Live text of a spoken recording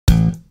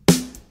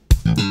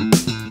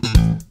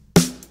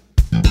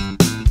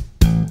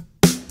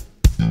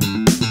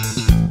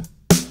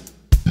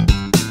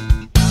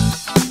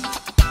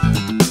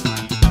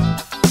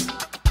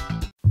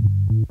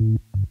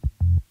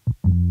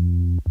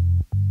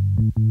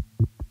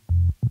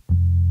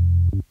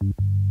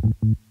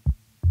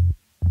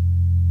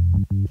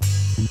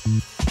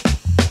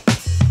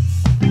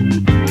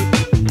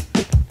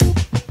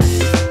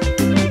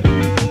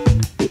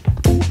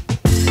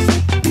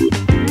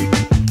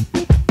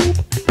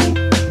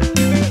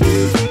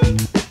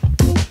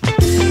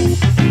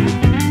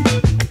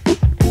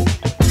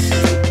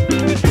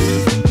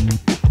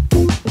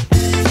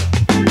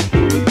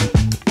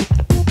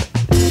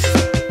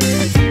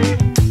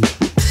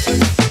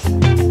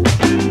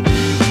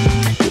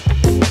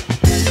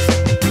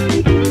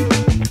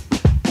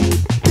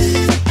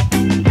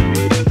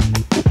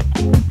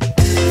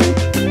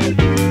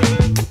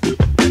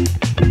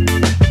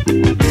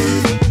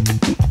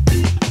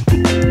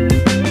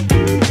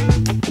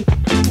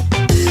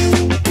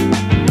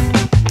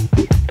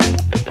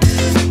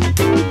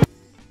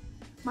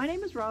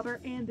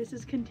this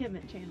is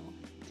Contentment Channel.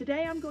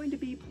 Today I'm going to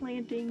be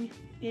planting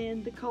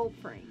in the cold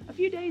frame. A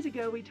few days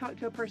ago we talked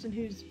to a person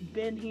who's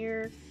been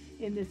here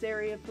in this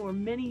area for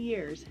many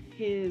years.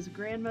 His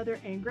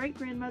grandmother and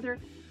great-grandmother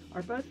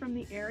are both from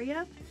the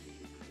area,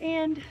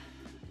 and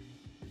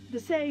the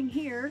saying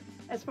here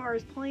as far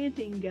as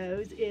planting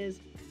goes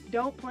is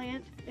don't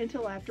plant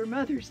until after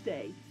Mother's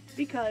Day,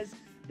 because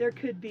there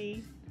could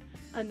be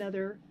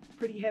another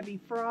pretty heavy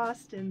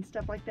frost and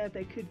stuff like that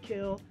that could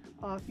kill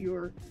off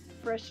your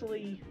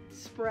freshly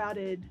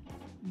sprouted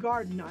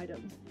garden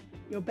items.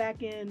 You know,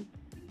 back in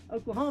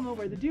Oklahoma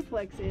where the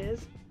duplex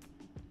is,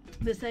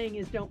 the saying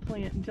is don't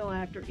plant until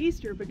after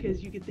Easter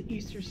because you get the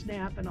Easter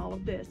snap and all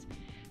of this.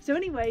 So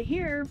anyway,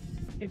 here,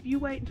 if you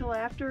wait until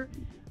after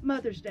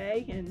Mother's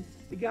Day, and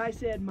the guy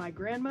said my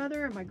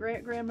grandmother and my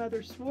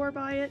great-grandmother swore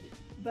by it,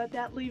 but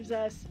that leaves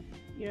us,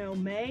 you know,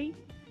 May,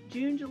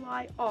 June,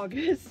 July,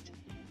 August,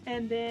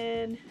 and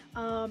then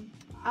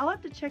I'll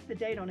have to check the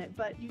date on it,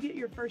 but you get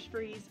your first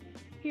freeze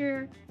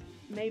here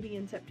maybe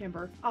in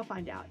September. I'll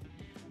find out.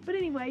 But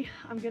anyway,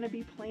 I'm going to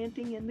be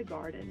planting in the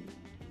garden.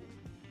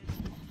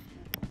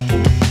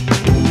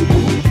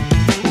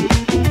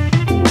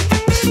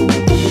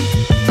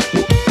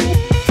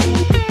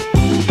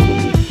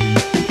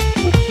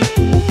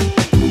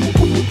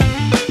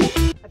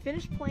 I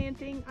finished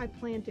planting. I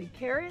planted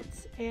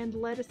carrots and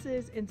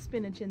lettuces and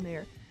spinach in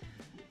there.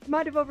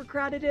 Might have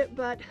overcrowded it,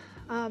 but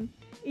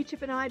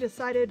Ichip and I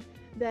decided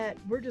that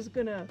we're just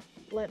gonna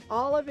let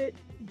all of it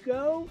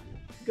go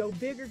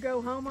big or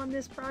go home on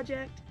this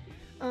project.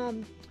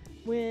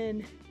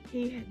 When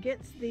he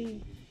gets the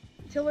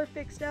tiller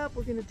fixed up,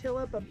 we're gonna till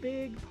up a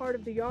big part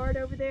of the yard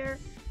over there,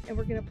 and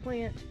we're gonna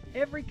plant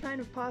every kind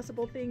of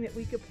possible thing that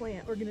we could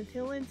plant. We're gonna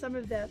till in some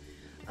of the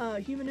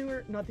we're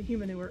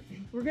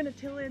gonna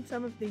till in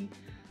some of the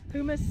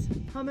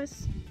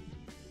hummus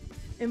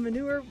and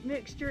manure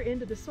mixture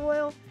into the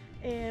soil,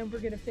 and we're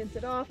going to fence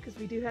it off because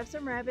we do have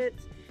some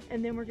rabbits,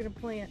 and then we're going to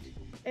plant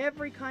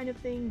every kind of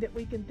thing that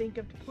we can think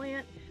of to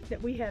plant,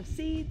 that we have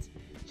seeds,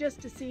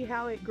 just to see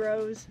how it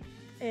grows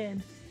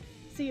and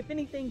see if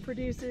anything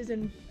produces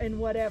and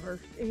whatever.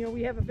 And, you know,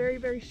 we have a very,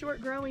 very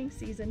short growing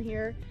season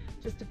here,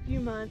 just a few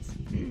months,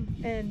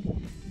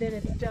 and then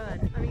it's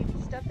done. I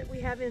mean, stuff that we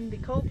have in the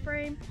cold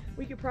frame,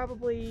 we could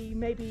probably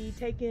maybe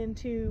take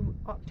into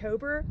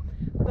October,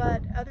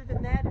 but other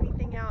than that,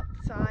 anything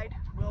outside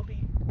will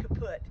be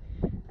kaput,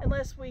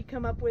 unless we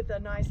come up with a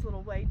nice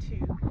little way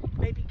to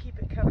maybe keep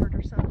it covered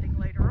or something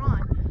later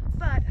on.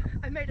 But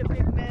I made a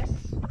big mess,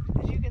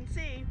 as you can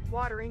see,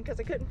 watering, because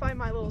I couldn't find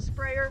my little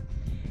sprayer,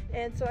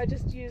 and so I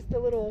just used the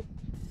little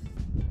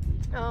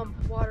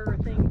water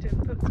thing to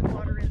put some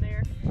water in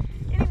there.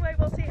 Anyway,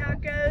 we'll see how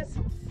it goes.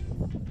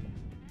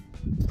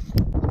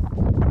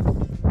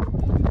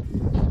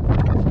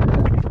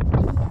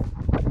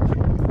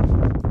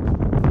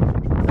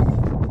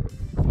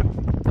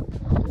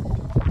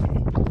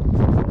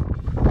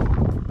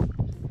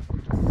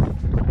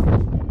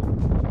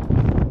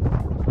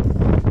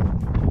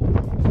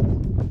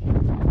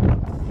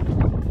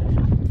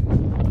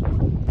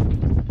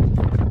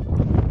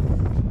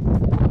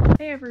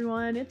 Hey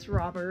everyone, it's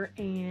Robert,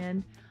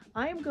 and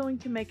I am going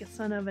to make a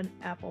son of an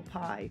apple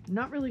pie.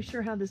 Not really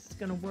sure how this is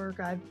going to work.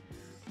 I've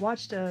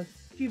watched a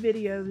few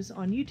videos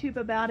on YouTube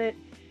about it,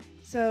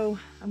 so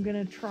I'm going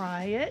to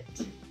try it.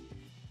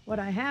 What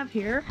I have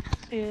here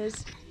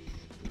is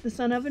the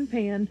Sun Oven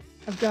pan.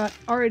 I've got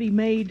already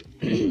made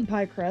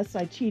pie crusts.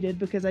 I cheated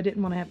because I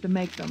didn't want to have to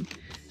make them.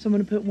 So I'm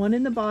going to put one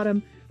in the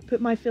bottom,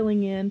 put my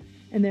filling in,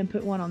 and then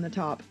put one on the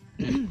top.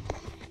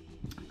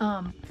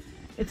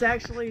 It's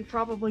actually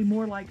probably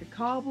more like a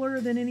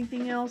cobbler than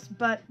anything else,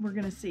 but we're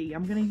going to see.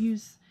 I'm going to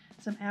use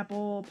some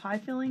apple pie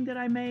filling that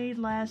I made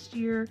last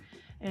year,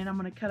 and I'm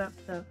going to cut up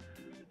the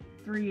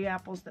 3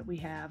 apples that we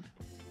have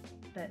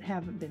that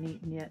haven't been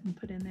eaten yet and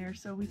put in there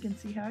so we can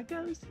see how it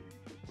goes.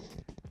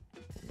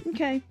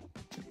 Okay,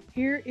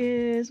 here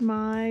is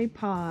my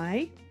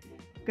pie.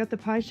 Got the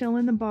pie shell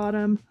in the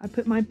bottom. I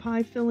put my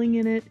pie filling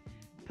in it,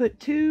 put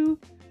 2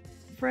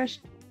 fresh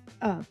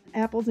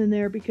apples in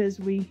there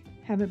because we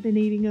haven't been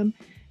eating them,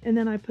 and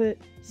then I put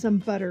some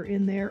butter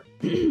in there.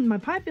 My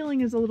pie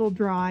filling is a little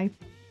dry,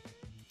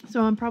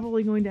 so I'm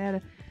probably going to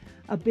add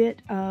a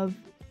bit of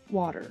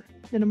water.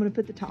 Then I'm going to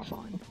put the top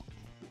on.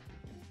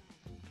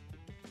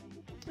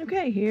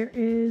 Okay, here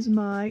is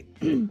my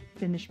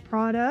finished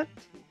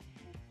product.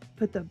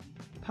 Put the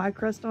pie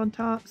crust on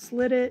top,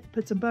 slit it,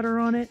 put some butter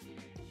on it,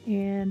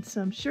 and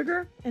some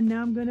sugar, and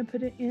now I'm going to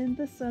put it in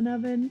the Sun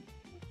Oven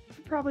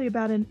for probably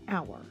about an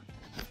hour.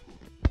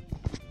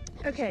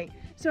 Okay,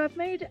 so I've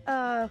made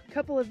a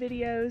couple of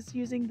videos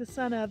using the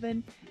Sun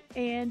Oven,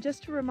 and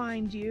just to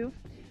remind you,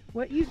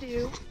 what you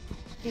do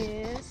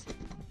is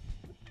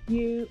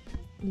you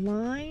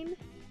line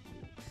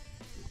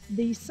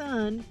the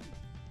sun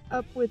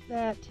up with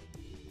that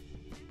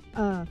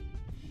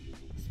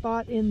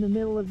spot in the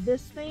middle of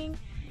this thing,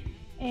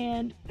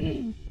 and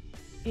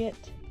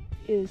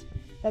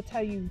that's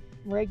how you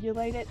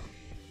regulate it.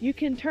 You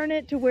can turn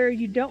it to where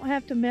you don't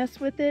have to mess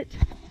with it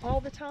all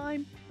the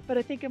time, but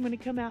I think I'm going to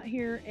come out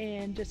here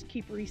and just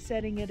keep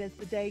resetting it as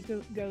the day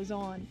goes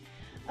on.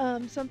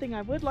 Something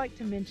I would like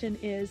to mention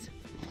is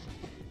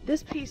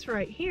this piece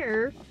right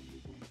here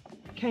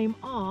came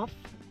off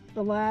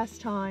the last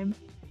time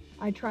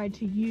I tried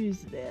to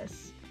use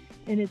this,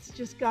 and it's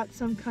just got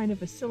some kind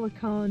of a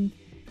silicone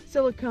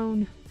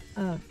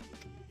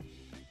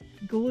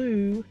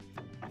glue,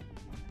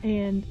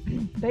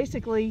 and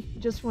basically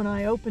just when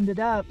I opened it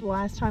up the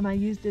last time I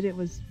used it,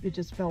 it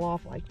just fell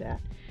off like that.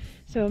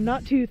 So I'm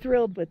not too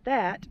thrilled with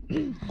that.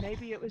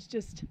 Maybe it was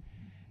just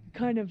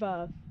kind of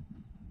a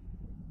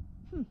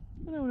I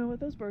don't know what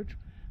those birds,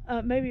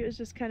 maybe it was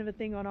just kind of a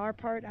thing on our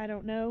part, I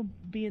don't know,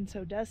 being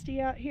so dusty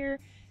out here.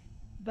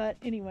 But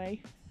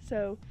anyway,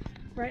 so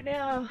right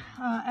now,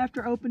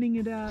 after opening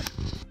it up,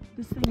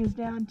 this thing is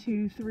down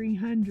to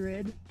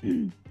 300.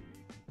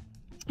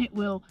 It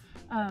will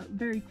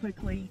very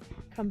quickly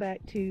come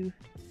back to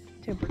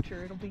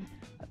temperature. It'll be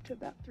up to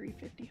about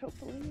 350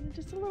 hopefully in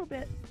just a little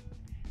bit.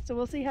 So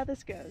we'll see how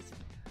this goes.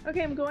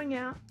 Okay, I'm going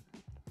out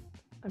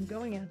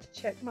to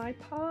check my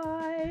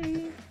pie.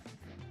 You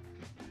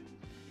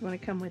want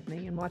to come with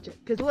me and watch it?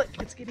 Because look,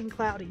 it's getting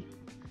cloudy.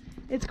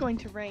 It's going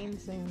to rain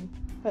soon,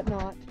 but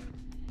not.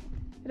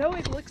 It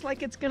always looks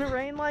like it's going to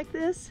rain like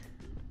this,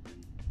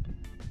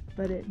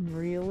 but it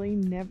really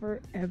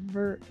never,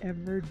 ever,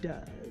 ever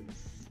does.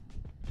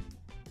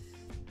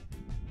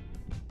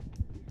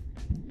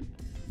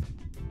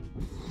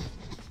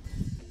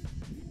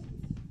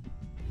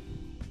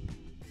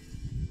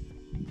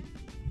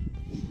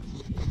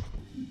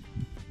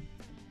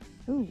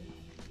 Ooh.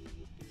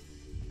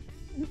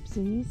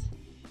 Oopsies.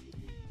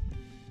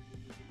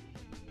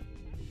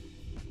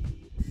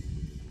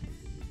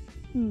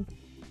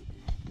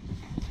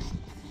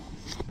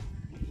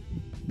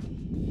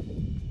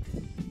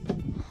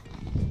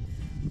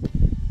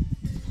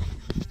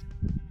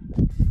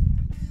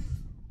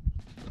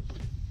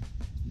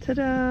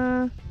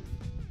 Ta-da!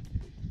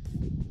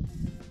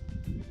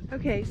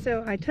 Okay,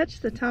 so I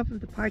touched the top of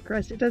the pie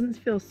crust. It doesn't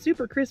feel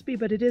super crispy,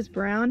 but it is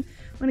brown.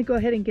 I'm going to go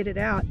ahead and get it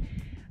out.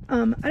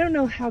 I don't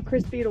know how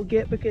crispy it'll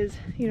get because,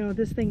 you know,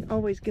 this thing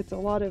always gets a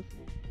lot of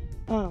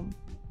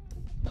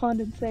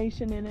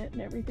condensation in it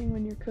and everything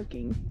when you're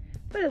cooking.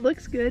 But it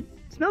looks good.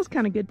 It smells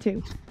kind of good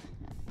too.